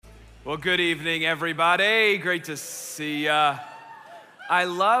Well, good evening, everybody. Great to see ya. I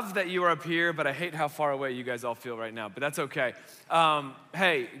love that you are up here, but I hate how far away you guys all feel right now, but that's okay.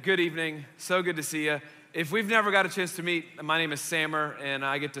 Hey, good evening. So good to see you. If we've never got a chance to meet, my name is Sammer, and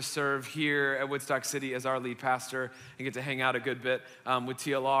I get to serve here at Woodstock City as our lead pastor and get to hang out a good bit with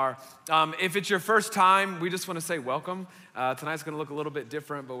TLR. If it's your first time, we just want to say welcome. Tonight's going to look a little bit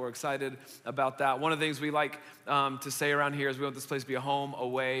different, but we're excited about that. One of the things we like to say around here is we want this place to be a home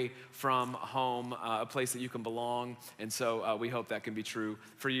away from home, a place that you can belong, and so we hope that can be true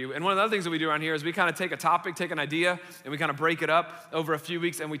for you. And one of the other things that we do around here is we kind of take a topic, take an idea, and we kind of break it up over a few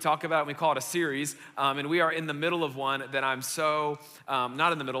weeks, and we talk about it, and we call it a series. And we are in the middle of one that I'm so,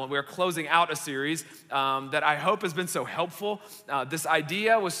 not in the middle, we're closing out a series that I hope has been so helpful. This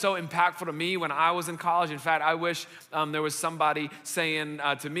idea was so impactful to me when I was in college. In fact, I wish there was somebody saying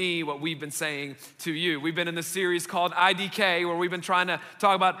to me what we've been saying to you. We've been in this series called IDK, where we've been trying to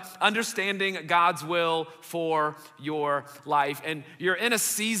talk about understanding God's will for your life. And you're in a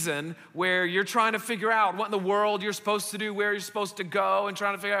season where you're trying to figure out what in the world you're supposed to do, where you're supposed to go, and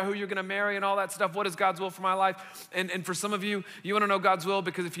trying to figure out who you're going to marry and all that stuff. What is God's will for my life? And for some of you, you want to know God's will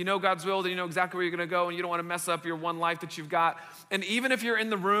because if you know God's will, then you know exactly where you're going to go, and you don't want to mess up your one life that you've got. And even if you're in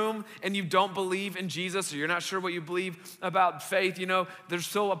the room and you don't believe in Jesus, or you're not sure what you believe about faith, you know, there's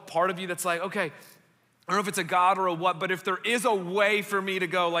still a part of you that's like, okay, I don't know if it's a God or a what, but if there is a way for me to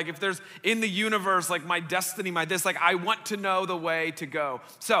go, like if there's in the universe, like my destiny, my this, like I want to know the way to go.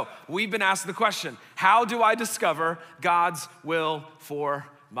 So we've been asked the question, how do I discover God's will for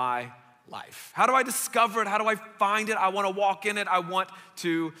my life? How do I discover it? How do I find it? I want to walk in it. I want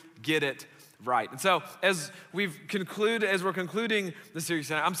to get it right. And so as we're concluding the series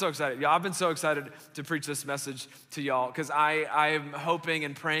tonight, I'm so excited. Y'all, I've been so excited to preach this message to y'all because I am hoping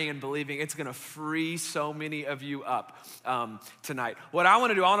and praying and believing it's going to free so many of you up tonight. What I want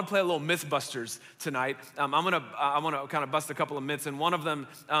to do, I want to play a little Mythbusters tonight. I want to kind of bust a couple of myths, and one of them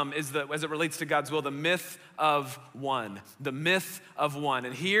is as it relates to God's will, the myth of one. The myth of one.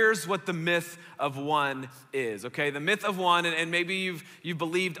 And here's what the myth of one is, okay? The myth of one, and maybe you've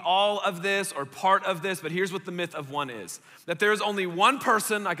believed all of this or part of this, but here's what the myth of one is. That there's only one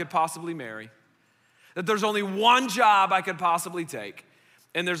person I could possibly marry. That there's only one job I could possibly take.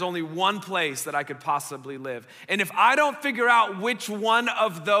 And there's only one place that I could possibly live. And if I don't figure out which one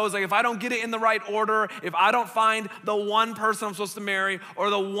of those, like if I don't get it in the right order, if I don't find the one person I'm supposed to marry or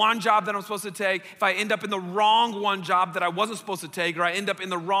the one job that I'm supposed to take, if I end up in the wrong one job that I wasn't supposed to take, or I end up in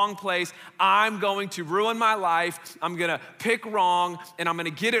the wrong place, I'm going to ruin my life. I'm going to pick wrong, and I'm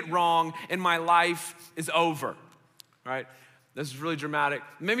going to get it wrong, and my life is over, right? This is really dramatic.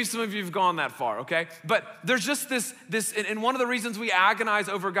 Maybe some of you have gone that far, okay? But there's just this, and one of the reasons we agonize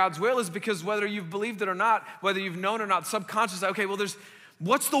over God's will is because whether you've believed it or not, whether you've known or not, subconsciously, okay, well,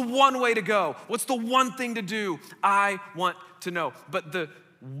 what's the one way to go? What's the one thing to do? I want to know. But the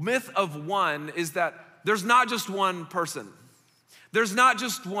myth of one is that there's not just one person. There's not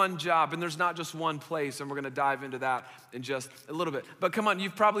just one job, and there's not just one place, and we're gonna dive into that in just a little bit. But come on,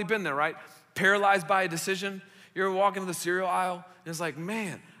 you've probably been there, right? Paralyzed by a decision. You're walking to the cereal aisle, and it's like,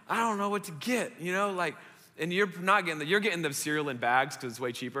 man, I don't know what to get, you know, like, and you're getting the cereal in bags because it's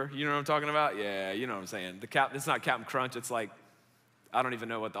way cheaper. You know what I'm talking about? Yeah, you know what I'm saying. It's not Captain Crunch, it's like, I don't even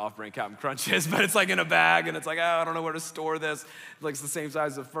know what the off-brand Captain Crunch is, but it's like in a bag, and it's like, oh, I don't know where to store this. Like it's the same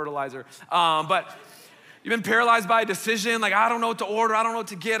size as fertilizer. But you've been paralyzed by a decision, like I don't know what to order, I don't know what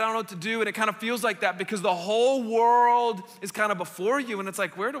to get, I don't know what to do, and it kind of feels like that because the whole world is kind of before you, and it's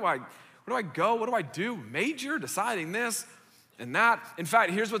like, where do I go? What do I do? Major, deciding this and that. In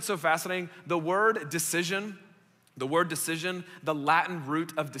fact, here's what's so fascinating. The word decision, the Latin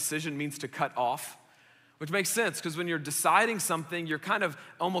root of decision means to cut off, which makes sense because when you're deciding something, you're kind of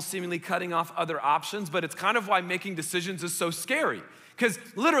almost seemingly cutting off other options, but it's kind of why making decisions is so scary. Because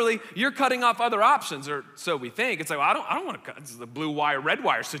literally, you're cutting off other options, or so we think. It's like, well, I don't want to cut. This is the blue wire, red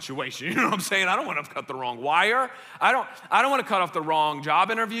wire situation. You know what I'm saying? I don't want to cut the wrong wire. I don't want to cut off the wrong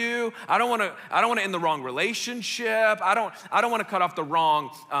job interview. I don't want to end the wrong relationship. I don't want to cut off the wrong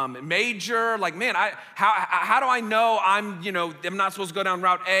major. Like, man, how do I know I'm not supposed to go down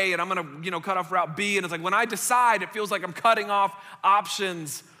route A and I'm gonna cut off route B? And it's like when I decide, it feels like I'm cutting off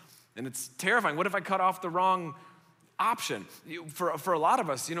options, and it's terrifying. What if I cut off the wrong option? For a lot of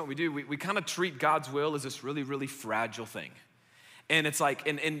us, you know what we do? We kind of treat God's will as this really, really fragile thing. And it's like,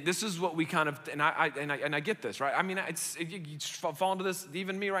 and this is what we kind of, and I get this, right? I mean, you fall into this,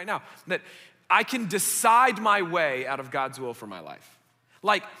 even me right now, that I can decide my way out of God's will for my life.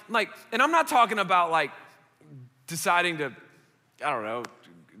 Like, and I'm not talking about like deciding to, I don't know,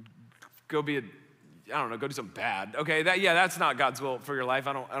 go be I don't know, go do something bad. Okay, that's not God's will for your life.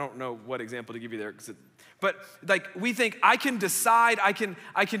 I don't know what example to give you there. But like we think I can decide, I can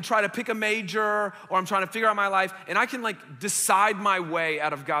try to pick a major, or I'm trying to figure out my life, and I can like decide my way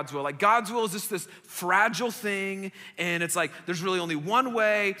out of God's will. Like God's will is just this fragile thing, and it's like there's really only one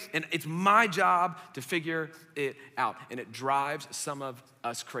way, and it's my job to figure it out. And it drives some of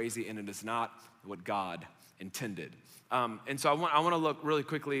us crazy, and it is not what God intended. And so I want to look really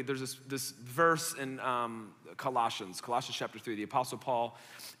quickly. There's this verse in Colossians chapter 3, the Apostle Paul.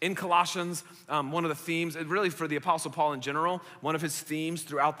 In Colossians, one of the themes, and really for the Apostle Paul in general, one of his themes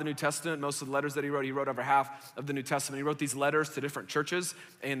throughout the New Testament, most of the letters that he wrote over half of the New Testament. He wrote these letters to different churches,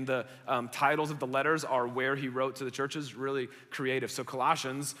 and the titles of the letters are where he wrote to the churches, really creative. So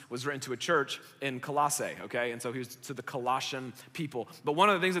Colossians was written to a church in Colossae, okay? And so he was to the Colossian people. But one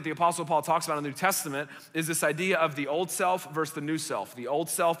of the things that the Apostle Paul talks about in the New Testament is this idea of the old self versus the new self, the old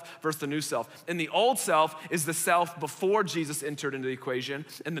self versus the new self. And the old self is the self before Jesus entered into the equation,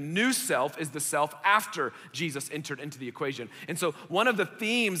 and the new self is the self after Jesus entered into the equation. And so one of the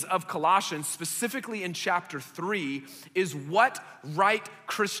themes of Colossians, specifically in chapter 3, is what right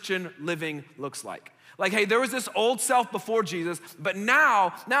Christian living looks like. Like, hey, there was this old self before Jesus, but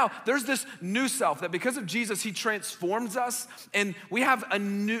now there's this new self that because of Jesus, he transforms us, and we have a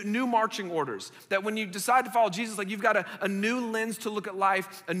new marching orders. That when you decide to follow Jesus, like you've got a new lens to look at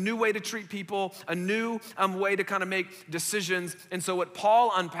life, a new way to treat people, a new way to kind of make decisions. And so what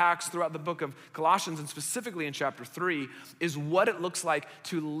Paul unpacks throughout the book of Colossians, and specifically in chapter 3, is what it looks like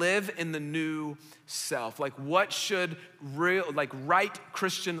to live in the new self. Like what should right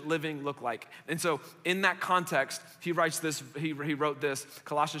Christian living look like? And so in that context, he wrote this,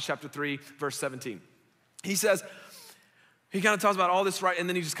 Colossians chapter 3, verse 17. He says, he kind of talks about all this, right? And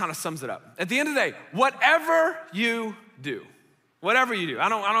then he just kind of sums it up. At the end of the day, whatever you do, I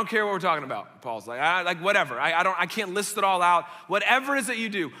don't care what we're talking about. Paul's like, whatever. I can't list it all out. Whatever it is that you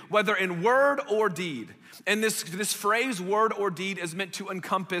do, whether in word or deed. And this phrase, word or deed, is meant to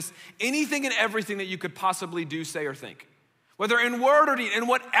encompass anything and everything that you could possibly do, say, or think. Whether in word or deed, and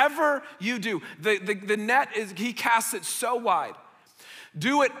whatever you do, the net is, he casts it so wide.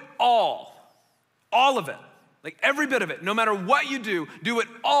 Do it all of it. Like every bit of it, no matter what you do it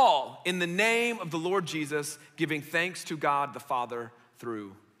all in the name of the Lord Jesus, giving thanks to God the Father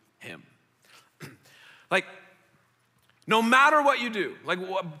through him. Like, no matter what you do, like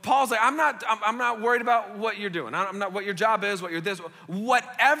Paul's like, I'm not worried about what you're doing. I'm not what your job is, what you're this,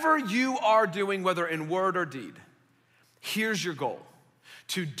 whatever you are doing, whether in word or deed, here's your goal: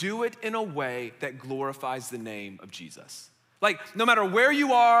 to do it in a way that glorifies the name of Jesus. Like, no matter where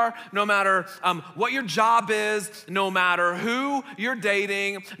you are, no matter what your job is, no matter who you're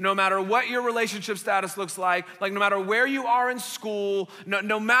dating, no matter what your relationship status looks like no matter where you are in school,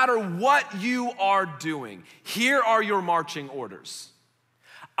 no matter what you are doing, here are your marching orders.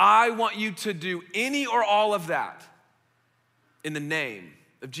 I want you to do any or all of that in the name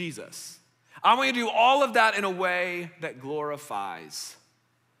of Jesus. I want you to do all of that in a way that glorifies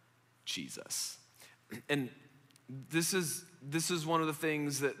Jesus. And this is one of the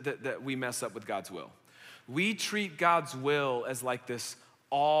things that we mess up with God's will. We treat God's will as like this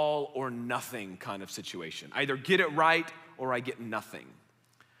all or nothing kind of situation. Either get it right or I get nothing.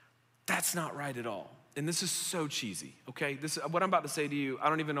 That's not right at all. And this is so cheesy, okay? What I'm about to say to you, I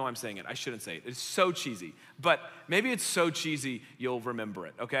don't even know I'm saying it. I shouldn't say it. It's so cheesy. But maybe it's so cheesy you'll remember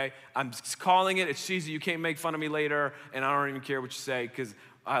it, okay? I'm calling it, it's cheesy. You can't make fun of me later, and I don't even care what you say because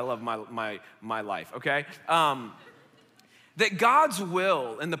I love my life, okay? That God's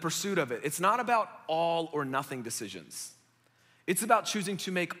will and the pursuit of it, it's not about all or nothing decisions. It's about choosing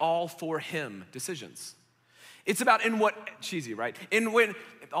to make all for him decisions. It's about cheesy, right?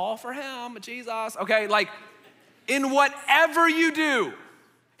 All for him, Jesus. Okay, like in whatever you do,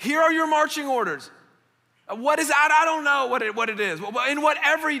 here are your marching orders. What is that? I don't know what it is. In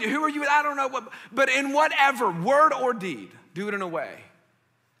whatever you do, who are you? I don't know. But in whatever, word or deed, do it in a way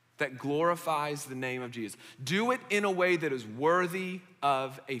that glorifies the name of Jesus. Do it in a way that is worthy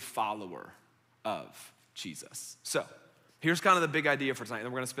of a follower of Jesus. So here's kind of the big idea for tonight. And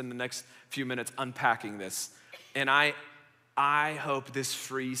we're going to spend the next few minutes unpacking this. And I hope this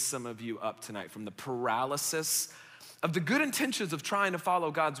frees some of you up tonight from the paralysis of the good intentions of trying to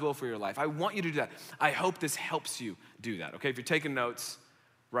follow God's will for your life. I want you to do that. I hope this helps you do that. Okay, if you're taking notes,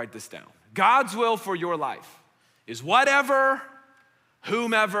 write this down. God's will for your life is whatever,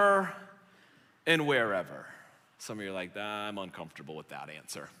 whomever, and wherever. Some of you are like, I'm uncomfortable with that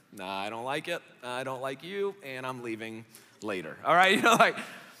answer. I don't like it. I don't like you, and I'm leaving later. All right,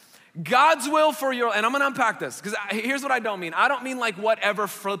 God's will for your, and I'm gonna unpack this, because here's what I don't mean. I don't mean like whatever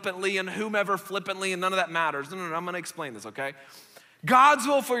flippantly and whomever flippantly and none of that matters. No, I'm gonna explain this, okay? God's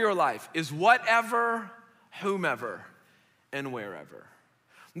will for your life is whatever, whomever, and wherever.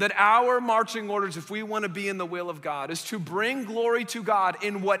 That our marching orders, if we wanna be in the will of God, is to bring glory to God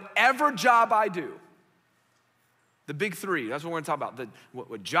in whatever job I do. The big three, that's what we're gonna talk about.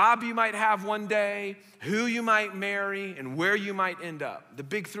 What job you might have one day, who you might marry, and where you might end up. The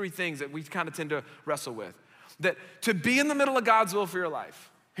big three things that we kind of tend to wrestle with. That to be in the middle of God's will for your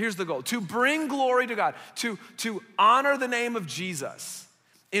life, here's the goal. To bring glory to God, to honor the name of Jesus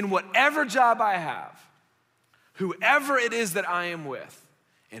in whatever job I have, whoever it is that I am with,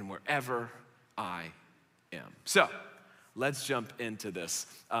 and wherever I am. So, let's jump into this.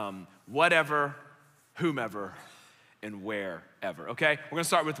 Whatever, whomever, and wherever, okay? We're gonna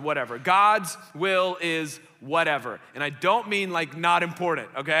start with whatever. God's will is whatever. And I don't mean like not important,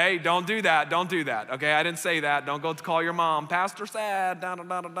 okay? Don't do that, okay? I didn't say that. Don't go to call your mom, Pastor Sad,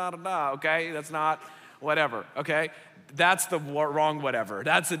 okay? That's not whatever, okay? That's the wrong whatever.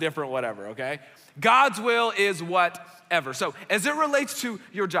 That's a different whatever, okay? God's will is whatever. So as it relates to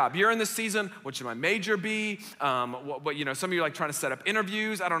your job, you're in this season, what should my major be? Some of you are like trying to set up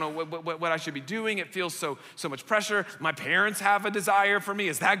interviews. I don't know what I should be doing. It feels so much pressure. My parents have a desire for me.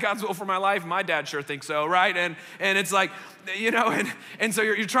 Is that God's will for my life? My dad sure thinks so, right? And it's like, and so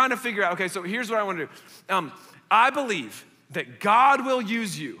you're trying to figure out, okay, so here's what I want to do. I believe that God will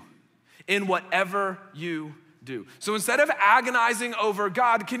use you in whatever you do. So instead of agonizing over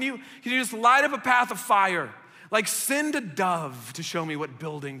God, can you just light up a path of fire? Like send a dove to show me what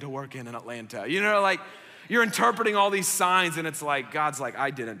building to work in Atlanta. Like you're interpreting all these signs and it's like, God's like,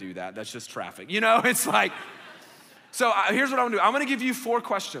 I didn't do that. That's just traffic. It's like, so here's what I'm gonna do. I'm gonna give you 4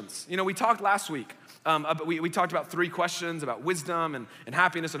 questions. We talked last week. We talked about 3 questions about wisdom and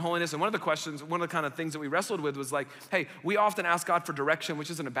happiness and holiness. And one of the kind of things that we wrestled with was like, hey, we often ask God for direction, which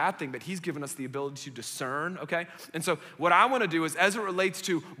isn't a bad thing, but he's given us the ability to discern, okay? And so what I wanna do is, as it relates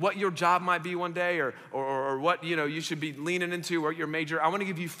to what your job might be one day or what you should be leaning into or your major, I wanna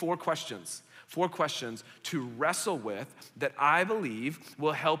give you 4 questions. 4 questions to wrestle with that I believe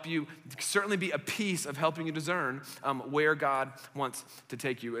will help you, certainly be a piece of helping you discern where God wants to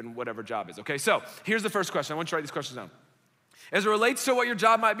take you in whatever job is, okay? So here's the first question. I want you to write these questions down. As it relates to what your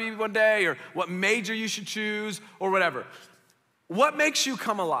job might be one day or what major you should choose or whatever, what makes you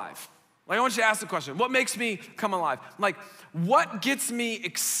come alive? Like I want you to ask the question, what makes me come alive? Like what gets me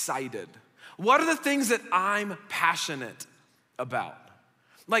excited? What are the things that I'm passionate about?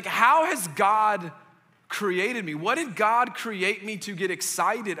 Like, how has God created me? What did God create me to get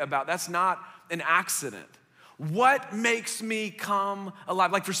excited about? That's not an accident. What makes me come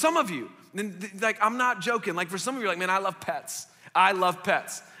alive? Like for some of you, like I'm not joking. Like for some of you, like, man, I love pets. I love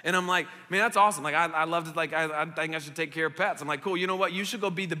pets. And I'm like, man, that's awesome. Like I love it. Like I think I should take care of pets. I'm like, cool, you know what? You should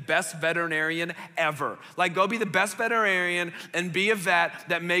go be the best veterinarian ever. Like go be the best veterinarian and be a vet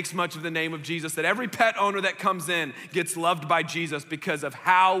that makes much of the name of Jesus. That every pet owner that comes in gets loved by Jesus because of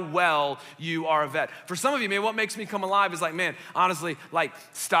how well you are a vet. For some of you, man, what makes me come alive is like, man, honestly, like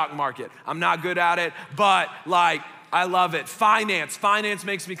stock market. I'm not good at it, but like, I love it. Finance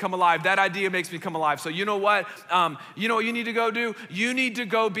makes me come alive. That idea makes me come alive. So you know what? You know what you need to go do? You need to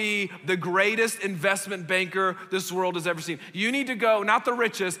go be the greatest investment banker this world has ever seen. You need to go, not the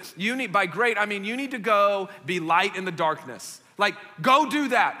richest, by great, I mean you need to go be light in the darkness. Like, go do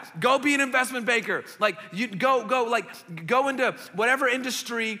that. Go be an investment banker. Like, you go into whatever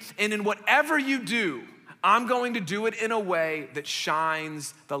industry, and in whatever you do, I'm going to do it in a way that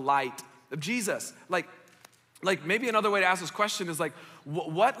shines the light of Jesus. Like maybe another way to ask this question is like,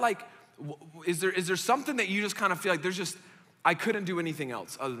 is there something that you just kind of feel like I couldn't do anything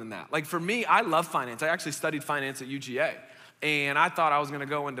else other than that? Like for me, I love finance. I actually studied finance at UGA. And I thought I was gonna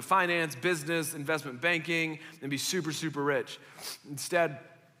go into finance, business, investment banking, and be super, super rich. Instead,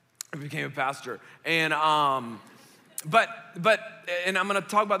 I became a pastor. And, but I'm gonna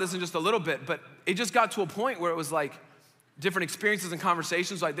talk about this in just a little bit, but it just got to a point where it was like different experiences and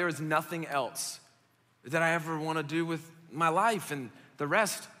conversations, like there is nothing else that I ever want to do with my life, and the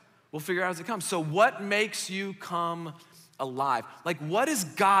rest we'll figure out as it comes. So what makes you come alive? Like what is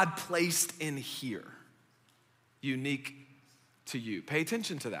God placed in here unique to you? Pay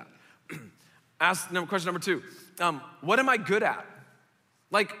attention to that. Question number 2, what am I good at?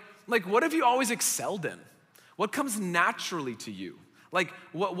 Like what have you always excelled in? What comes naturally to you? Like,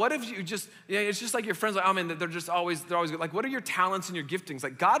 what if you just, it's just like your friends, like, oh man, they're always good. Like, what are your talents and your giftings?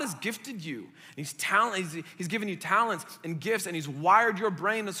 Like, God has gifted you. He's given you talents and gifts, and he's wired your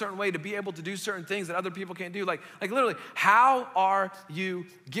brain a certain way to be able to do certain things that other people can't do. Like literally, how are you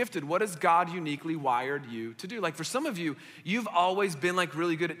gifted? What has God uniquely wired you to do? Like, for some of you, you've always been like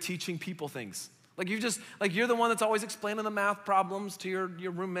really good at teaching people things. Like you're the one that's always explaining the math problems to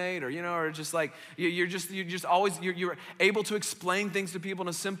your roommate, or just like you're able to explain things to people in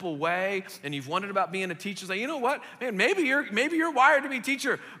a simple way, and you've wondered about being a teacher. Like, you know what, man, maybe you're wired to be a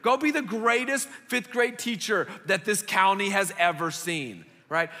teacher. Go be the greatest 5th grade teacher that this county has ever seen,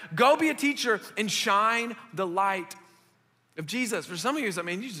 right? Go be a teacher and shine the light of Jesus. For some of you, it's like,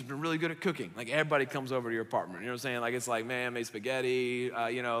 man, you've just been really good at cooking. Like, everybody comes over to your apartment, you know what I'm saying? Like, it's like, man, I made spaghetti,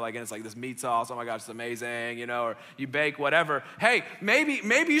 and it's like this meat sauce, oh my gosh, it's amazing, or you bake, whatever. Hey, maybe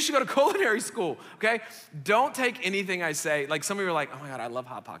you should go to culinary school, okay? Don't take anything I say. Like, some of you are like, oh my God, I love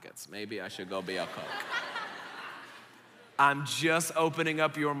Hot Pockets. Maybe I should go be a cook. I'm just opening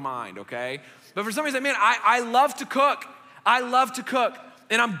up your mind, okay? But for some reason, man, I love to cook. I love to cook.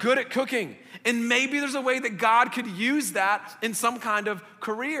 And I'm good at cooking. And maybe there's a way that God could use that in some kind of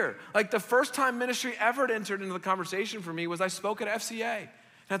career. Like, the first time ministry ever entered into the conversation for me was I spoke at FCA. And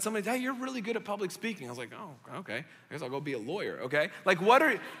had somebody say, hey, you're really good at public speaking. I was like, oh, okay. I guess I'll go be a lawyer, okay? Like, what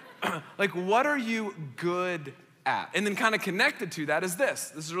are you good at? And then kind of connected to that is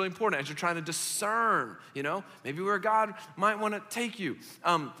this. This is really important as you're trying to discern, maybe where God might want to take you.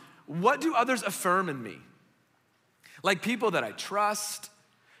 What do others affirm in me? Like, people that I trust,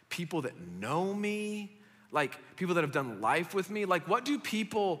 people that know me, like people that have done life with me. Like, what do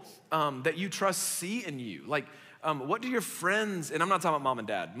people that you trust see in you? Like, what do your friends, and I'm not talking about mom and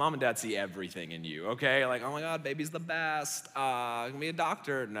dad. Mom and dad see everything in you, okay? Like, oh my God, baby's the best. Gonna be a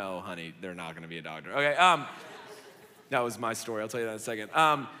doctor. No, honey, they're not gonna be a doctor. Okay, that was my story. I'll tell you that in a second.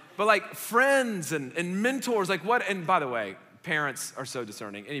 But like friends and mentors, like what, and by the way, parents are so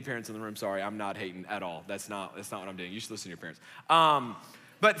discerning. Any parents in the room, sorry, I'm not hating at all. That's not what I'm doing. You should listen to your parents.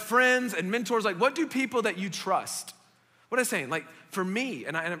 But friends and mentors, like what do people that you trust? What am I saying? Like for me,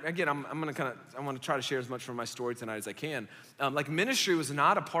 and again, I want to try to share as much from my story tonight as I can. Like ministry was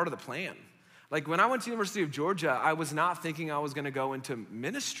not a part of the plan. Like when I went to the University of Georgia, I was not thinking I was going to go into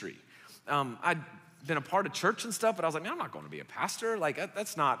ministry. I'd been a part of church and stuff, but I was like, man, I'm not going to be a pastor. Like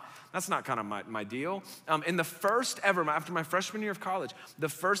that's not kind of my deal. In the first ever, after my freshman year of college, the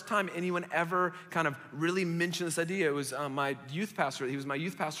first time anyone ever kind of really mentioned this idea, it was my youth pastor. He was my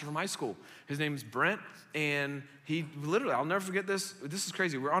youth pastor from high school. His name is Brent, and he literally, I'll never forget this. This is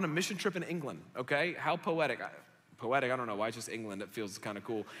crazy. We're on a mission trip in England, okay? How poetic. Poetic, I don't know why, it's just England. It feels kind of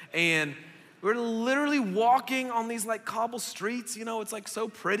cool. And we're literally walking on these like cobble streets, it's like so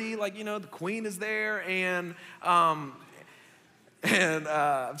pretty, like, the Queen is there, and I'm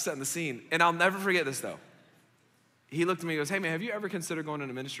setting the scene. And I'll never forget this though. He looked at me and goes, hey man, have you ever considered going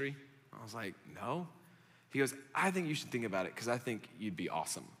into ministry? I was like, no. He goes, I think you should think about it because I think you'd be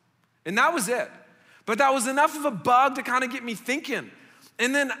awesome. And that was it. But that was enough of a bug to kind of get me thinking.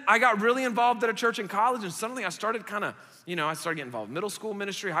 And then I got really involved at a church in college, and suddenly I started I started getting involved in middle school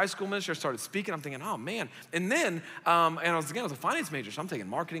ministry, high school ministry. I started speaking. I'm thinking, oh man. And then, I was a finance major, so I'm taking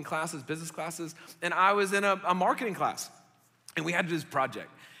marketing classes, business classes, and I was in a marketing class, and we had to do this project,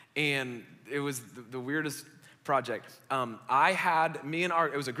 and it was the weirdest project.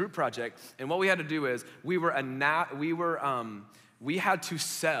 It was a group project, and what we had to do is we had to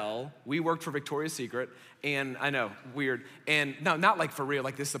sell. We worked for Victoria's Secret, and I know, weird. And no, not like for real,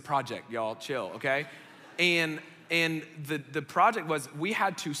 like this is a project, y'all, chill, okay? And the project was we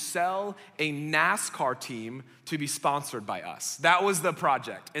had to sell a NASCAR team to be sponsored by us. That was the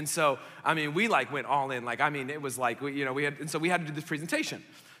project. And so, we like went all in. It was like, we had to do this presentation.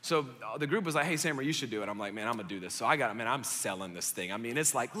 So the group was like, hey, Sammer, you should do it. I'm like, man, I'm gonna do this. So I'm selling this thing.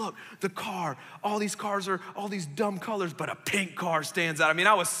 It's like, look, the car, all these cars are all these dumb colors, but a pink car stands out.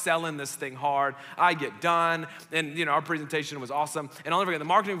 I was selling this thing hard. I get done, and our presentation was awesome. And I'll never forget the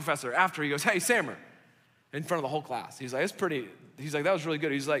marketing professor after, he goes, hey, Sammer, in front of the whole class. He's like, that was really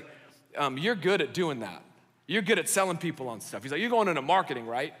good. He's like, you're good at doing that. You're good at selling people on stuff. He's like, you're going into marketing,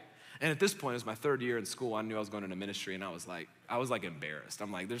 right? And at this point, it was my third year in school. I knew I was going into ministry, and I was like embarrassed.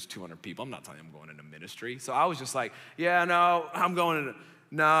 I'm like, there's 200 people. I'm not telling them I'm going into ministry. So I was just like, yeah, no, I'm going into,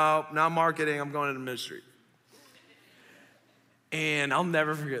 no, not marketing. I'm going into ministry. And I'll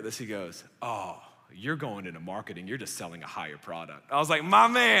never forget this. He goes, oh, you're going into marketing. You're just selling a higher product. I was like, my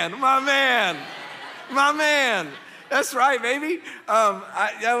man. That's right, baby.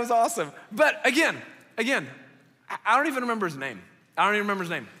 That was awesome. But again, I don't even remember his name.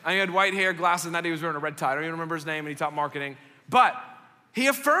 I had white hair, glasses, and that day he was wearing a red tie. I don't even remember his name, and he taught marketing. But He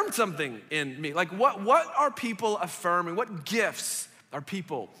affirmed something in me. Like what are people affirming? What gifts are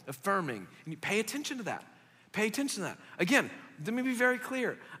people affirming? And you pay attention to that. Pay attention to that. Again, let me be very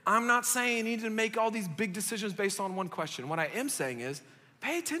clear. I'm not saying you need to make all these big decisions based on one question. What I am saying is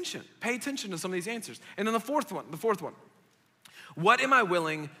pay attention. Pay attention to some of these answers. And then the fourth one. What am I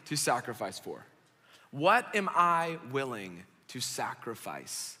willing to sacrifice for? What am I willing to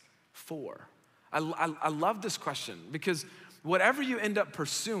sacrifice for? I love this question because whatever you end up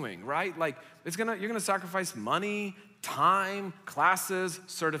pursuing, right? Like you're gonna sacrifice money, time, classes,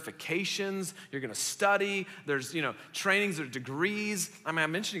 certifications, you're gonna study, there's, trainings or degrees. I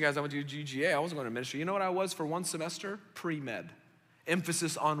mentioned to you guys I went to GGA, I wasn't going to ministry. You know what I was for one semester? Pre-med.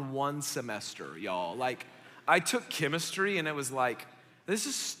 Emphasis on one semester, y'all. Like, I took chemistry and it was like, this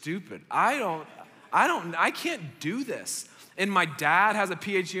is stupid. I can't do this. And my dad has a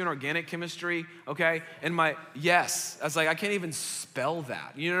PhD in organic chemistry, okay? And I was like, I can't even spell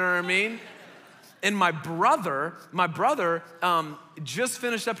that. You know what I mean? And my brother just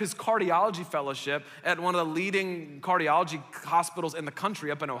finished up his cardiology fellowship at one of the leading cardiology hospitals in the country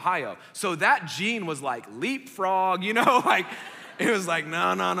up in Ohio. So that gene was like leapfrog, like it was like,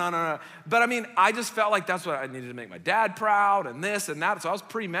 no. But I just felt like that's what I needed to make my dad proud and this and that. So I was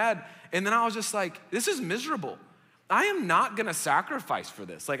pre-med. And then I was just like, this is miserable. I am not gonna sacrifice for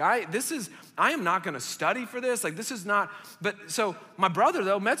this. I am not gonna study for this. This is not, but so my brother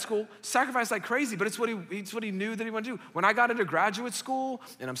though, med school, sacrificed like crazy, but it's what he knew that he wanted to do. When I got into graduate school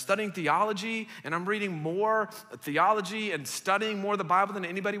and I'm studying theology and I'm reading more theology and studying more of the Bible than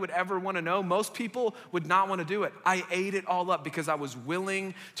anybody would ever wanna know, most people would not wanna do it. I ate it all up because I was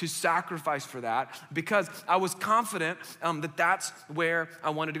willing to sacrifice for that because I was confident that that's where I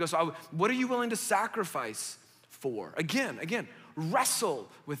wanted to go. So what are you willing to sacrifice for? Again, wrestle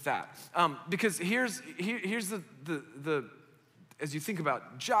with that. Because here's the as you think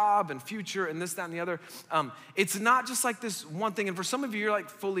about job and future and this, that, and the other, it's not just like this one thing. And for some of you, you're like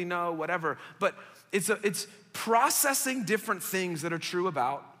fully no, whatever. But it's processing different things that are true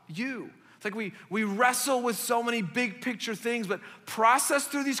about you. It's like we wrestle with so many big picture things, but process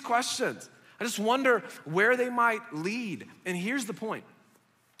through these questions. I just wonder where they might lead. And here's the point.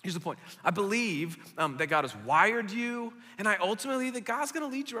 I believe that God has wired you, and I ultimately think that God's gonna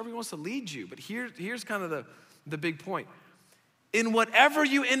lead you wherever he wants to lead you. But here's kind of the big point. In whatever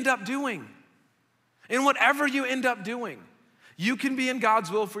you end up doing, you can be in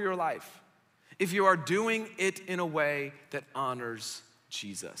God's will for your life if you are doing it in a way that honors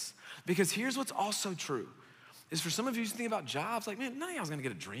Jesus. Because here's what's also true, is for some of you think about jobs, like, man, none of y'all's gonna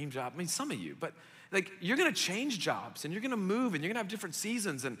get a dream job. Some of you, but you're gonna change jobs and you're gonna move and you're gonna have different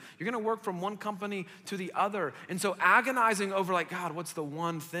seasons and you're gonna work from one company to the other. And so agonizing over God, what's the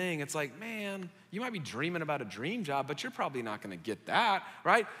one thing? It's like, man, you might be dreaming about a dream job, but you're probably not gonna get that,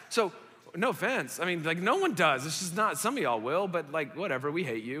 right? So no offense. No one does. It's just not, some of y'all will, but whatever, we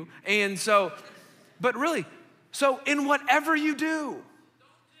hate you. And so, but really, so in whatever you do,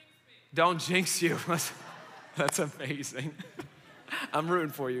 don't jinx you. That's amazing. I'm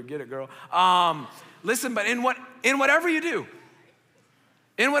rooting for you. Get it, girl. Listen, but in whatever you do,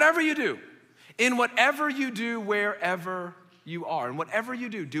 wherever you are, and whatever you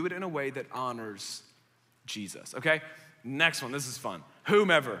do it in a way that honors Jesus, okay? Next one, this is fun.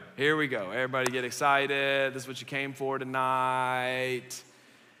 Whomever, here we go. Everybody get excited. This is what you came for tonight.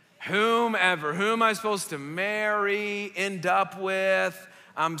 Whomever, who am I supposed to marry, end up with?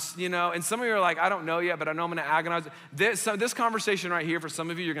 And some of you are like, I don't know yet, but I know I'm gonna agonize. This conversation right here, for some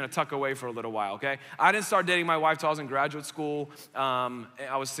of you, you're gonna tuck away for a little while, okay? I didn't start dating my wife till I was in graduate school.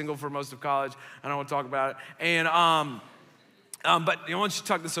 I was single for most of college. I don't wanna talk about it. And, but I want you to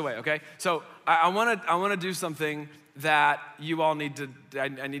tuck this away, okay? So I wanna do something that you all need to,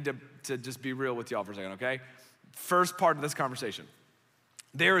 I need to just be real with y'all for a second, okay? First part of this conversation.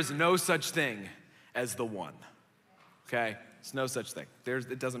 There is no such thing as the one, okay? There's no such thing.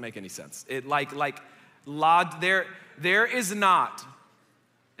 It doesn't make any sense. There is not.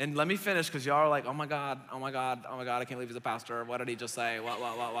 And let me finish because y'all are like, oh my God, I can't believe he's a pastor. What did he just say? What.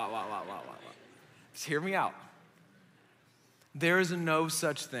 Just hear me out. There is no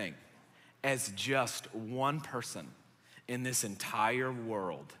such thing as just one person in this entire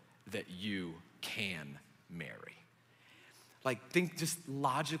world that you can marry. Just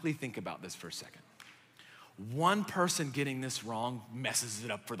logically think about this for a second. one person getting this wrong messes it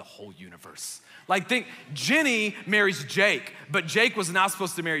up for the whole universe. Like think, Jenny marries Jake, but Jake was not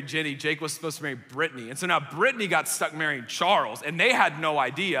supposed to marry Jenny. Jake was supposed to marry Brittany. And so now Brittany got stuck marrying Charles, and they had no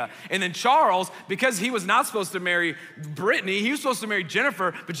idea. And then Charles, because he was not supposed to marry Brittany, he was supposed to marry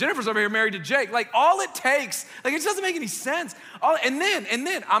Jennifer, but Jennifer's over here married to Jake. Like all it takes, like it doesn't make any sense. And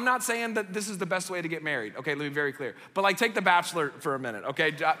then, I'm not saying that this is the best way to get married. Okay, let me be very clear. But like take The Bachelor for a minute,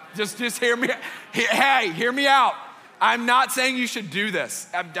 okay? Just hear me, hear me out. I'm not saying you should do this.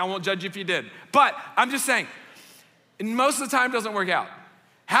 I won't judge you if you did. But I'm just saying, most of the time it doesn't work out.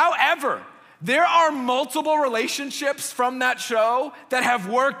 However, there are multiple relationships from that show that have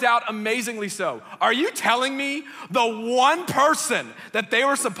worked out amazingly so. Are you telling me the one person that they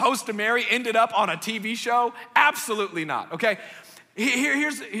were supposed to marry ended up on a TV show? Absolutely not, okay?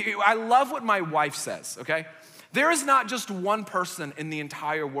 I love what my wife says, okay? There is not just one person in the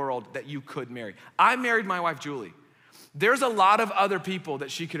entire world that you could marry. I married my wife, Julie. There's a lot of other people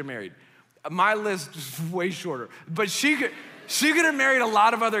that she could have married. My list is way shorter, but she could have married a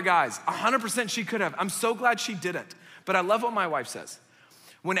lot of other guys. 100% she could have. I'm so glad she didn't. But I love what my wife says.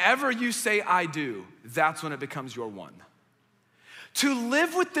 Whenever you say I do, that's when it becomes your one. To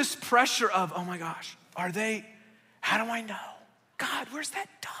live with this pressure of, oh my gosh, how do I know? God, where's that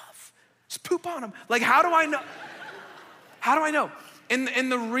dove? Just poop on him. Like, how do I know? How do I know?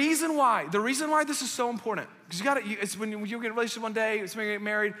 And the reason why this is so important, because it's when you get in a relationship one day, it's when you get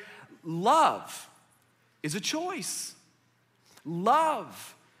married, love is a choice.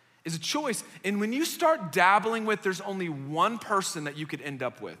 Love is a choice. And when you start dabbling with, there's only one person that you could end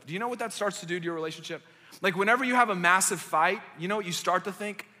up with. Do you know what that starts to do to your relationship? Like whenever you have a massive fight, you know what you start to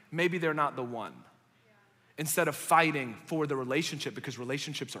think? Maybe they're not the one. Instead of fighting for the relationship, because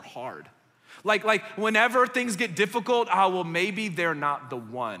relationships are hard. Like whenever things get difficult, well, maybe they're not the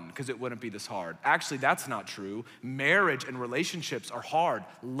one because it wouldn't be this hard. Actually, that's not true. Marriage and relationships are hard.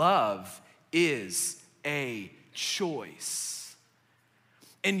 Love is a choice.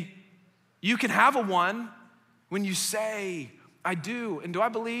 And you can have a one when you say, I do. And do I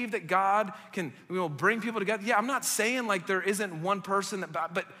believe that God can bring people together? Yeah, I'm not saying like there isn't one person,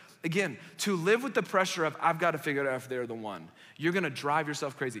 but again, to live with the pressure of I've got to figure out if they're the one, you're gonna drive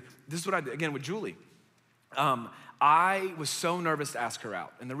yourself crazy. This is what I did, again, with Julie. I was so nervous to ask her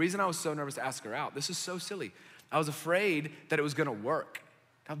out. And the reason I was so nervous to ask her out, this is so silly. I was afraid that it was gonna work.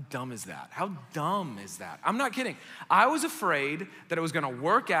 How dumb is that? How dumb is that? I'm not kidding. I was afraid that it was gonna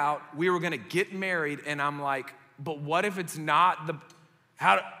work out, we were gonna get married, and I'm like, but what if it's not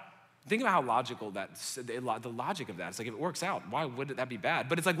think about how logical the logic of that. It's like, if it works out, why would that be bad?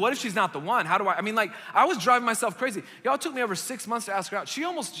 But it's like, what if she's not the one? I was driving myself crazy. Y'all, it took me over 6 months to ask her out. She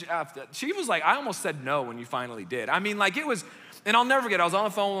was like, I almost said no when you finally did. It was, and I'll never forget, I was on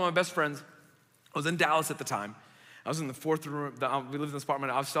the phone with one of my best friends. I was in Dallas at the time. I was in the fourth room, we lived in this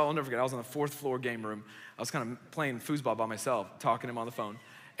apartment. I'll never forget, I was on the fourth floor game room. I was kind of playing foosball by myself, talking to him on the phone.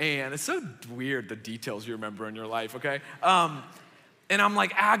 And it's so weird, the details you remember in your life, okay? And I'm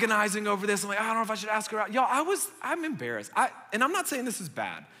like agonizing over this. I'm like, I don't know if I should ask her out. Y'all, I'm embarrassed. And I'm not saying this is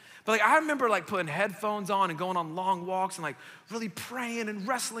bad, but like I remember like putting headphones on and going on long walks and like really praying and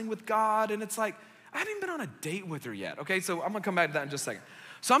wrestling with God. And it's like, I hadn't even been on a date with her yet. Okay, so I'm gonna come back to that in just a second.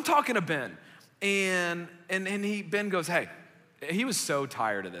 So I'm talking to Ben, and Ben goes, hey, he was so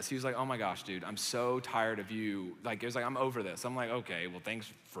tired of this. He was like, oh my gosh, dude, I'm so tired of you. Like, it was like, I'm over this. I'm like, okay, well, thanks,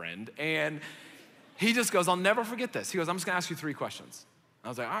 friend. And he just goes, I'll never forget this. He goes, I'm just gonna ask you 3 questions. I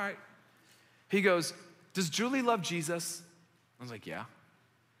was like, all right. He goes, does Julie love Jesus? I was like, yeah.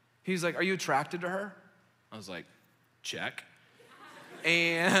 He's like, are you attracted to her? I was like, check.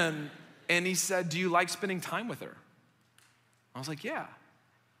 And he said, do you like spending time with her? I was like, yeah.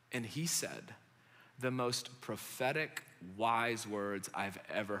 And he said the most prophetic, wise words I've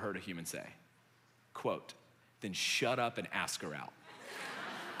ever heard a human say. Quote, then shut up and ask her out.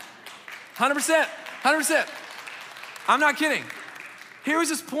 100%. I'm not kidding. Here was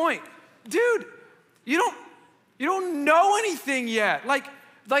his point. Dude, you don't know anything yet.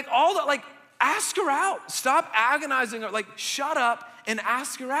 Ask her out. Stop agonizing her. Like, shut up and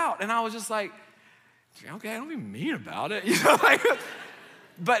ask her out. And I was just like, okay, don't be mean about it.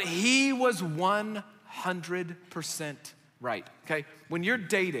 But he was 100% right, okay? When you're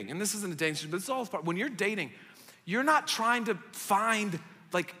dating, and this isn't a dating, but it's all part, when you're dating, you're not trying to find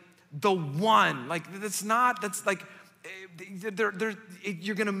like the one.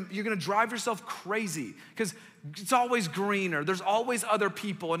 You're gonna drive yourself crazy because it's always greener. There's always other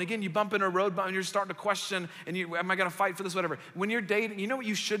people. And again, you bump into a road bump and you're starting to question, am I gonna fight for this, whatever. When you're dating, you know what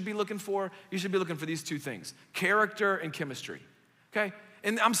you should be looking for? You should be looking for these 2 things, character and chemistry, okay?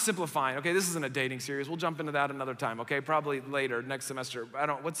 and I'm simplifying, okay? This isn't a dating series. We'll jump into that another time, okay? Probably later, next semester.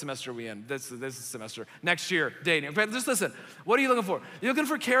 What semester are we in? This is semester. Next year, dating. Okay, just listen. What are you looking for? You're looking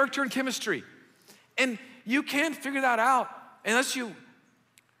for character and chemistry. And you can't figure that out unless you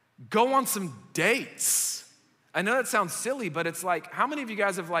go on some dates. I know that sounds silly, but it's like, how many of you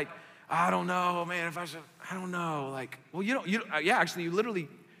guys have like, I don't know, man, if I should, I don't know. Like, well, you don't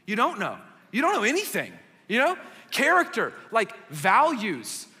know. You don't know anything, you know? Character, like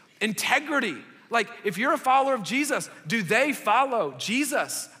values, integrity. Like if you're a follower of Jesus, do they follow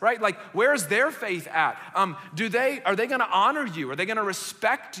Jesus, right? Like where's their faith at? Are they gonna honor you? Are they gonna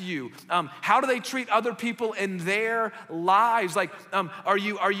respect you? How do they treat other people in their lives? Like,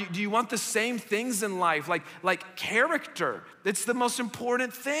 do you want the same things in life? Like character, it's the most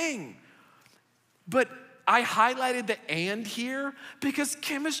important thing. But I highlighted the and here because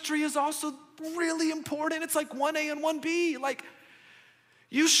chemistry is also really important. It's like 1A and 1B. Like,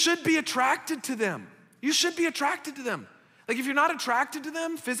 you should be attracted to them. You should be attracted to them. Like, if you're not attracted to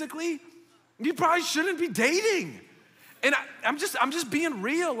them physically, you probably shouldn't be dating. And I'm just being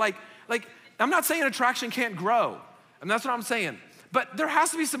real. Like, I'm not saying attraction can't grow. And that's what I'm saying. But there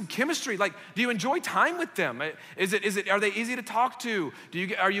has to be some chemistry. Like, do you enjoy time with them? Are they easy to talk to?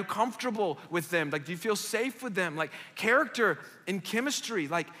 Are you comfortable with them? Like, do you feel safe with them? Like, character and chemistry,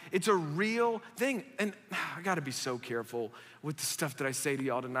 like, it's a real thing. And I gotta be so careful with the stuff that I say to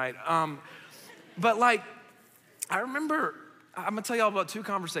y'all tonight. But like, I remember, I'm gonna tell y'all about 2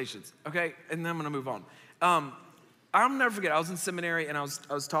 conversations, okay? And then I'm gonna move on. I'll never forget, I was in seminary and I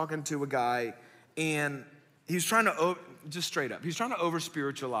was talking to a guy, and he was trying to, just straight up, he was trying to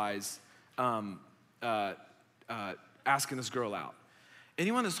over-spiritualize asking this girl out. And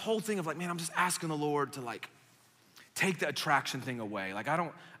he wanted this whole thing of like, man, I'm just asking the Lord to like take the attraction thing away. Like I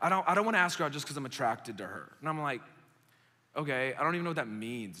don't want to ask her out just because I'm attracted to her. And I'm like, okay, I don't even know what that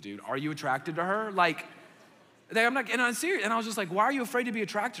means, dude. Are you attracted to her? Like, I'm not, and I'm serious. And I was just like, why are you afraid to be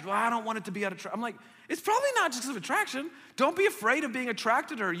attracted? Well, I don't want it to be out of I'm like, it's probably not just because of attraction. Don't be afraid of being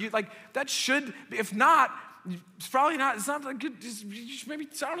attracted to her. You like, that should, if not, it's probably not, it's not good. You should maybe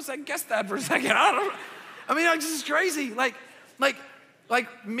second guess that for a second. I mean, like, this is crazy. Like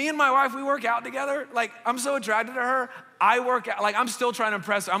me and my wife, we work out together. Like, I'm so attracted to her. I work out, like, I'm still trying to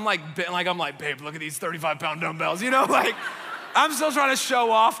impress her. I'm like, babe, look at these 35-pound dumbbells, you know? Like, I'm still trying to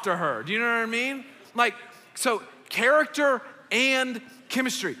show off to her. Do you know what I mean? Like, so character and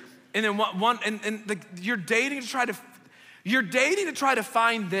chemistry. And then you're dating to try to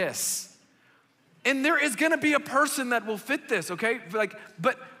find this. And there is gonna be a person that will fit this, okay? Like,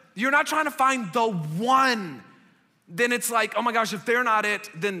 but you're not trying to find the one. Then it's like, oh my gosh, if they're not it,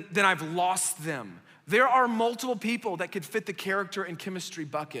 then I've lost them. There are multiple people that could fit the character and chemistry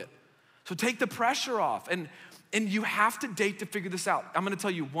bucket. So take the pressure off. And you have to date to figure this out. I'm gonna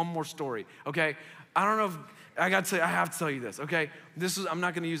tell you one more story, okay? I don't know if, I have to tell you this, okay? I'm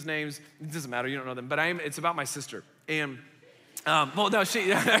not gonna use names. It doesn't matter, you don't know them. But it's about my sister. And, No.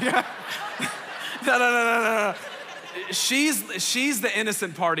 She's the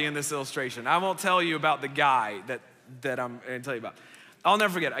innocent party in this illustration. I won't tell you about the guy that I'm gonna tell you about. I'll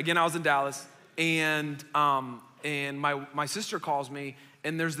never forget. Again, I was in Dallas, and my sister calls me,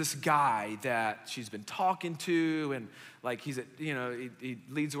 and there's this guy that she's been talking to, and like he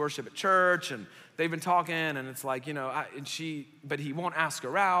leads worship at church, and they've been talking, and it's like, but he won't ask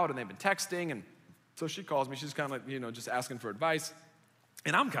her out, and they've been texting, and so she calls me. She's kind of like, just asking for advice.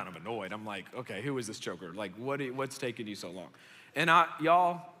 And I'm kind of annoyed. I'm like, okay, who is this choker? Like, what's taking you so long? And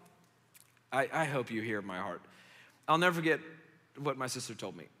y'all, I hope you hear my heart. I'll never forget what my sister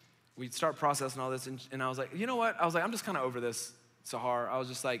told me. We start processing all this, and I was like, you know what? I was like, I'm just kind of over this, Sahar. I was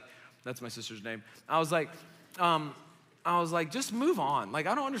just like, that's my sister's name. I was like, just move on. Like,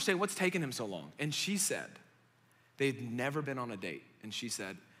 I don't understand what's taking him so long. And she said, they'd never been on a date. And she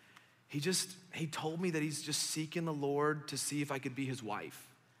said, he told me that he's just seeking the Lord to see if I could be his wife.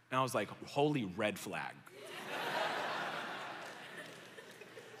 And I was like, holy red flag.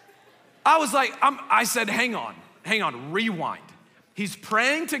 I said, hang on, rewind. He's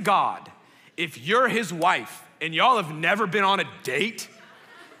praying to God, if you're his wife and y'all have never been on a date?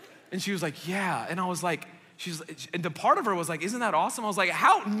 And she was like, yeah. And I was like, and the part of her was like, isn't that awesome? I was like,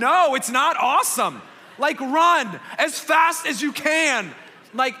 how? No, it's not awesome. Like, run as fast as you can.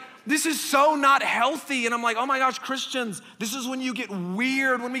 Like, this is so not healthy. And I'm like, oh my gosh, Christians, this is when you get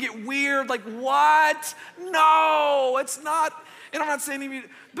weird. When we get weird, like, what? No, it's not. And I'm not saying anything,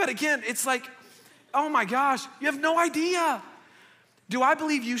 but again, it's like, oh my gosh, you have no idea. Do I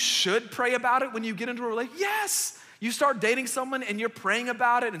believe you should pray about it when you get into a relationship? Yes. You start dating someone and you're praying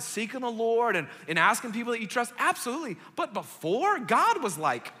about it and seeking the Lord and asking people that you trust, absolutely. But before, God was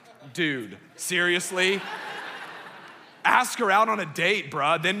like, dude, seriously? Ask her out on a date,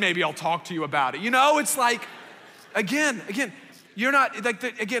 bruh, then maybe I'll talk to you about it. You know, it's like, again, you're not, like,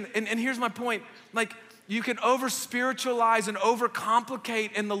 and here's my point, like, you can over-spiritualize and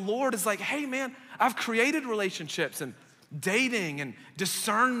over-complicate, and the Lord is like, hey, man, I've created relationships and dating and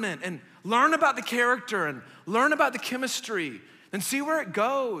discernment, and learn about the character and learn about the chemistry and see where it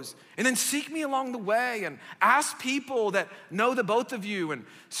goes. And then seek me along the way and ask people that know the both of you and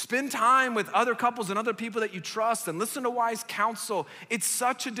spend time with other couples and other people that you trust and listen to wise counsel. It's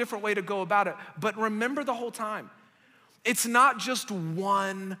such a different way to go about it. But remember the whole time, it's not just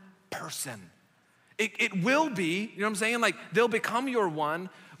one person. It will be, you know what I'm saying? Like, they'll become your one,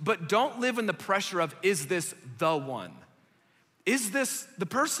 but don't live in the pressure of, is this the one? Is this the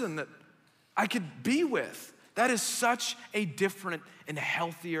person that I could be with? That is such a different and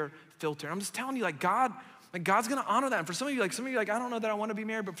healthier filter. I'm just telling you, like, God's gonna honor that. And for some of you, I don't know that I wanna be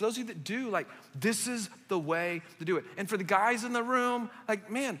married, but for those of you that do, like, this is the way to do it. And for the guys in the room,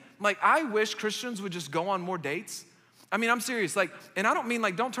 like, man, like, I wish Christians would just go on more dates. I mean, I'm serious, like, and I don't mean,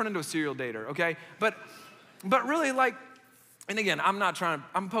 like, don't turn into a serial dater, okay? But really, like, and again,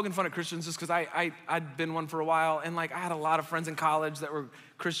 I'm poking fun at Christians just because I'd been one for a while, and like I had a lot of friends in college that were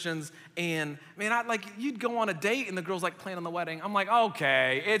Christians, and man, you'd go on a date and the girl's like planning the wedding. I'm like,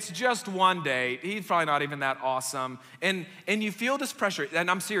 okay, it's just one date. He's probably not even that awesome. And you feel this pressure,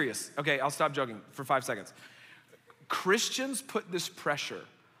 and I'm serious. Okay, I'll stop joking for 5 seconds. Christians put this pressure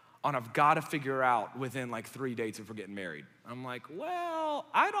on, I've got to figure out within like 3 dates if we're getting married. I'm like, well,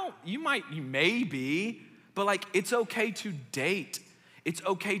 you may be, but like, it's okay to date. It's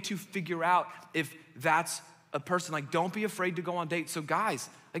okay to figure out if that's a person. Like, don't be afraid to go on dates. So guys,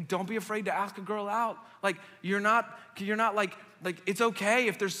 like, don't be afraid to ask a girl out. Like, you're not like, it's okay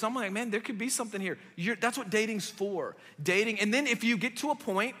if there's someone like, man, there could be something here. That's what dating's for. Dating, and then if you get to a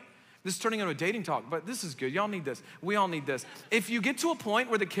point, this is turning into a dating talk, but this is good. Y'all need this. We all need this. If you get to a point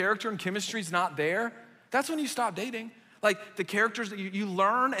where the character and chemistry's not there, that's when you stop dating. Like, the characters that you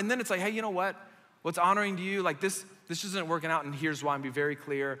learn, and then it's like, hey, you know what? What's honoring to you, like this isn't working out, and here's why. I'm be very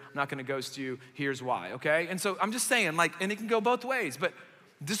clear. I'm not gonna ghost you. Here's why, okay? And so I'm just saying, like, and it can go both ways, but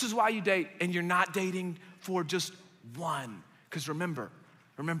this is why you date, and you're not dating for just one. Because remember,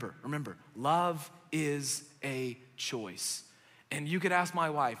 love is a choice. And you could ask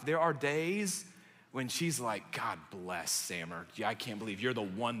my wife, there are days when she's like, God bless Sammer. Yeah, I can't believe you're the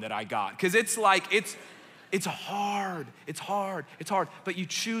one that I got. Because it's like, it's hard, but you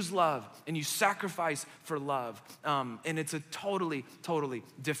choose love and you sacrifice for love. And it's a totally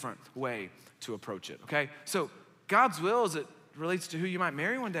different way to approach it, okay? So God's will as it relates to who you might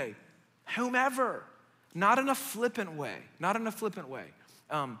marry one day, whomever, not in a flippant way,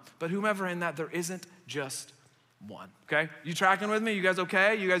 but whomever, in that there isn't just one, okay? You tracking with me? You guys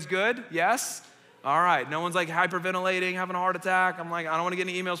okay? You guys good? Yes? All right, no one's like hyperventilating, having a heart attack. I'm like, I don't want to get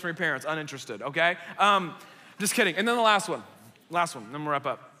any emails from your parents, uninterested, okay? Just kidding. And then the last one, then we'll wrap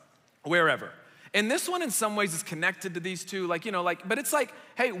up. Wherever. And this one in some ways is connected to these two, like, you know, like, but it's like,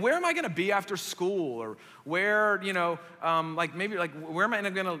 hey, where am I gonna be after school? Or where, you know, like maybe like, where am I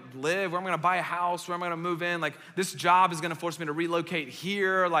gonna live? Where am I gonna buy a house? Where am I gonna move in? Like, this job is gonna force me to relocate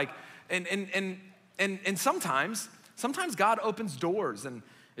here. Like, and sometimes God opens doors and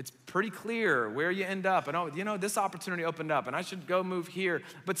it's pretty clear where you end up. And oh, you know, this opportunity opened up and I should go move here.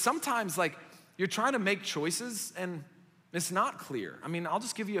 But sometimes, like, you're trying to make choices and it's not clear. I mean, I'll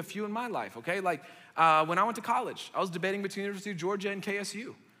just give you a few in my life, okay? Like, when I went to college, I was debating between the University of Georgia and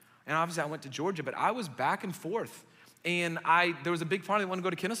KSU. And obviously I went to Georgia, but I was back and forth. And there was a big part that wanted to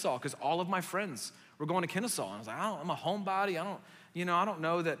go to Kennesaw because all of my friends were going to Kennesaw. And I was like, I'm a homebody. I don't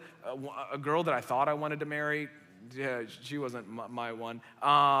know that a girl that I thought I wanted to marry, yeah, she wasn't my one,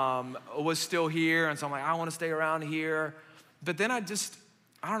 was still here. And so I'm like, I want to stay around here. But then I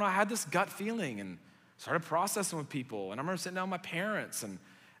had this gut feeling and started processing with people. And I remember sitting down with my parents and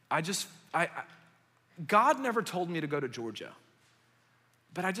God never told me to go to Georgia.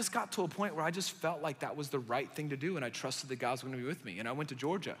 But I just got to a point where I just felt like that was the right thing to do and I trusted that God was gonna be with me. And I went to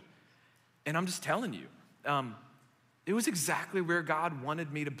Georgia. And I'm just telling you, it was exactly where God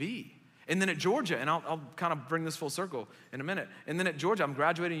wanted me to be. And then at Georgia, and I'll kind of bring this full circle in a minute. And then at Georgia, I'm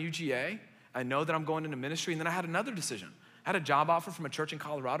graduating UGA. I know that I'm going into ministry. And then I had another decision. I had a job offer from a church in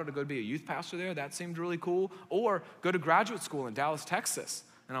Colorado to go be a youth pastor there. That seemed really cool. Or go to graduate school in Dallas, Texas.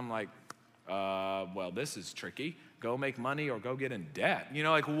 And I'm like, well, this is tricky. Go make money or go get in debt. You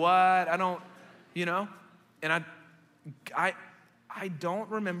know, like what? I don't, you know? And I don't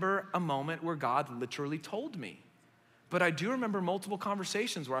remember a moment where God literally told me But I do remember multiple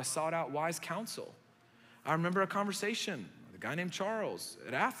conversations where I sought out wise counsel. I remember a conversation with a guy named Charles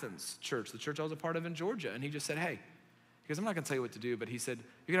at Athens Church, the church I was a part of in Georgia, and he just said, hey, because I'm not gonna tell you what to do, but he said,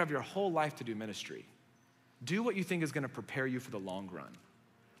 you're gonna have your whole life to do ministry. Do what you think is gonna prepare you for the long run.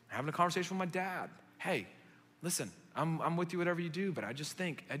 I'm having a conversation with my dad. Hey, listen, I'm with you whatever you do, but I just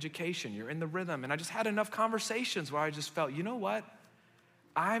think education, you're in the rhythm. And I just had enough conversations where I just felt, you know what?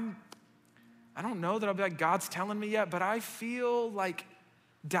 I don't know that I'll be like, God's telling me yet, but I feel like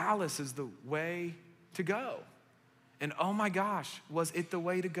Dallas is the way to go. And oh my gosh, was it the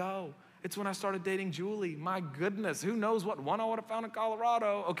way to go? It's when I started dating Julie. My goodness, who knows what one I would have found in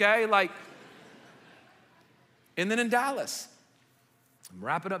Colorado, okay? And then in Dallas, I'm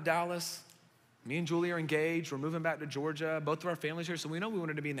wrapping up Dallas. Me and Julie are engaged. We're moving back to Georgia. Both of our families here, so we know we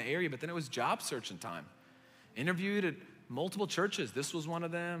wanted to be in the area, but then it was job searching time. Interviewed at multiple churches. This was one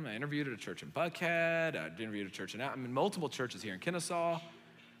of them. I interviewed at a church in Buckhead. I interviewed at a church in multiple churches here in Kennesaw.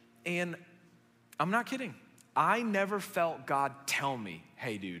 And I'm not kidding. I never felt God tell me,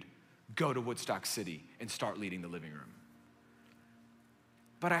 hey, dude, go to Woodstock City and start leading the living room.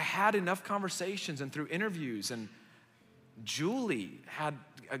 But I had enough conversations and through interviews, and Julie had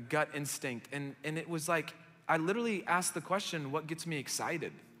a gut instinct, and it was like, I literally asked the question, what gets me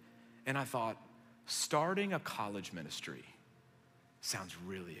excited? And I thought, starting a college ministry sounds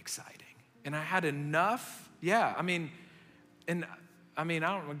really exciting. And I had enough, I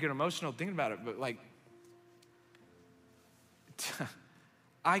don't get emotional thinking about it, but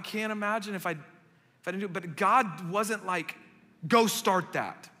I can't imagine if I didn't do it, but God wasn't like, go start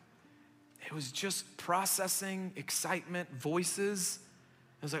that. It was just processing, excitement, voices.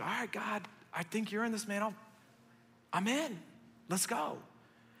 I was like, all right, God, I think you're in this, man. I'm in. Let's go.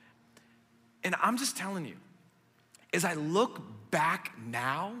 And I'm just telling you, as I look back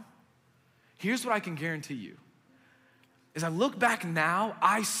now, here's what I can guarantee you. As I look back now,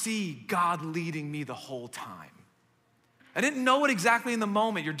 I see God leading me the whole time. I didn't know it exactly in the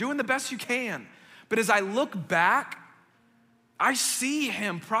moment. You're doing the best you can. But as I look back, I see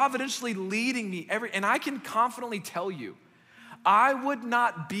him providentially leading me and I can confidently tell you, I would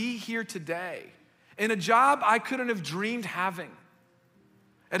not be here today in a job I couldn't have dreamed having,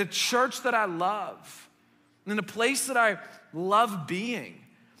 at a church that I love, in a place that I love being.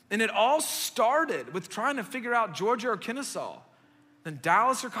 And it all started with trying to figure out Georgia or Kennesaw, then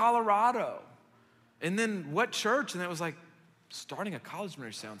Dallas or Colorado, and then what church? And it was like, starting a college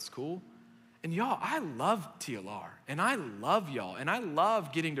ministry sounds cool. And y'all, I love TLR, and I love y'all, and I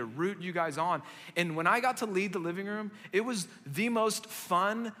love getting to root you guys on. And when I got to lead the living room, it was the most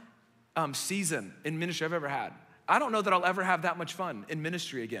fun season in ministry I've ever had. I don't know that I'll ever have that much fun in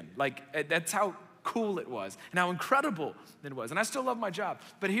ministry again. That's how cool it was, and how incredible it was. And I still love my job,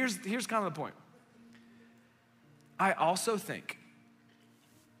 but here's kind of the point. I also think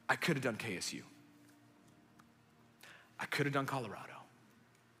I could have done KSU. I could have done Colorado.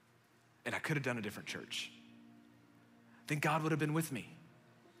 And I could have done a different church. Then God would have been with me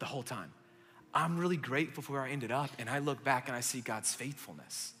the whole time. I'm really grateful for where I ended up, and I look back and I see God's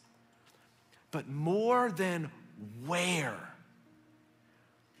faithfulness. But more than where,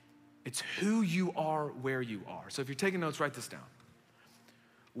 it's who you are where you are. So if you're taking notes, write this down.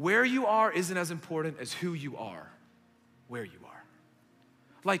 Where you are isn't as important as who you are where you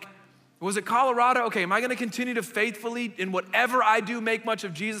are. Was it Colorado? Okay, am I gonna continue to faithfully, in whatever I do, make much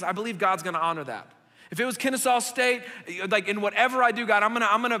of Jesus? I believe God's gonna honor that. If it was Kennesaw State, in whatever I do, God, I'm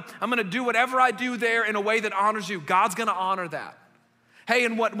gonna do whatever I do there in a way that honors you. God's gonna honor that. Hey,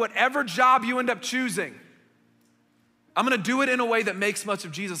 in whatever job you end up choosing, I'm gonna do it in a way that makes much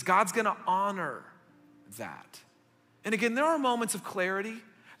of Jesus. God's gonna honor that. And again, there are moments of clarity.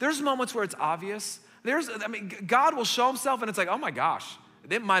 There's moments where it's obvious. God will show himself and it's like, oh my gosh,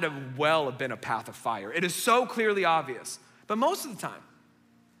 it might have been a path of fire. It is so clearly obvious. But most of the time,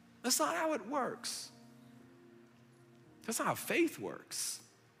 that's not how it works. That's not how faith works.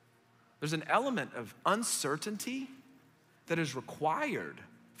 There's an element of uncertainty that is required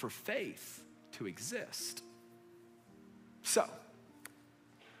for faith to exist. So,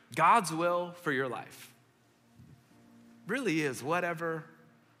 God's will for your life really is whatever,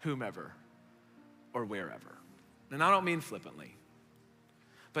 whomever, or wherever. And I don't mean flippantly.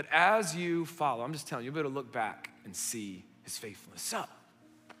 But as you follow, I'm just telling you, you better look back and see his faithfulness. So,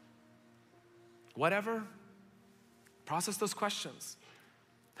 whatever, process those questions.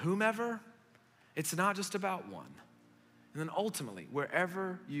 Whomever, it's not just about one. And then ultimately,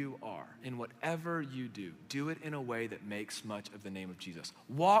 wherever you are, in whatever you do it in a way that makes much of the name of Jesus.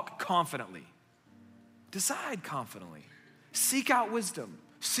 Walk confidently. Decide confidently. Seek out wisdom.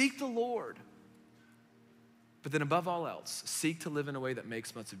 Seek the Lord. But then above all else, seek to live in a way that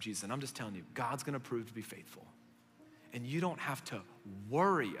makes much of Jesus. And I'm just telling you, God's gonna prove to be faithful. And you don't have to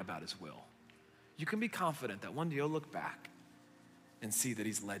worry about his will. You can be confident that one day you'll look back and see that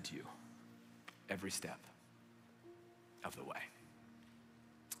he's led you every step of the way.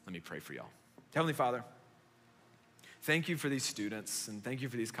 Let me pray for y'all. Heavenly Father, thank you for these students, and thank you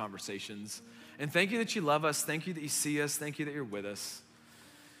for these conversations. And thank you that you love us. Thank you that you see us. Thank you that you're with us.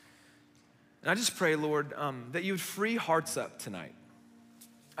 And I just pray, Lord, that you would free hearts up tonight.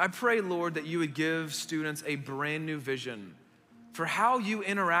 I pray, Lord, that you would give students a brand new vision for how you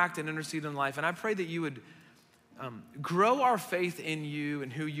interact and intercede in life. And I pray that you would grow our faith in you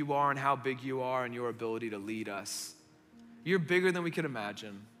and who you are and how big you are and your ability to lead us. You're bigger than we could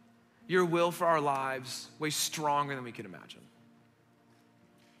imagine. Your will for our lives way stronger than we could imagine.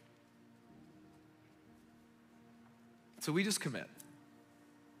 So we just commit.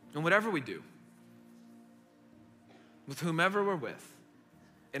 And whatever we do, with whomever we're with,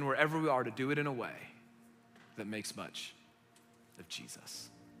 and wherever we are, to do it in a way that makes much of Jesus.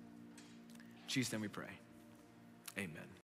 In Jesus' name we pray. Amen.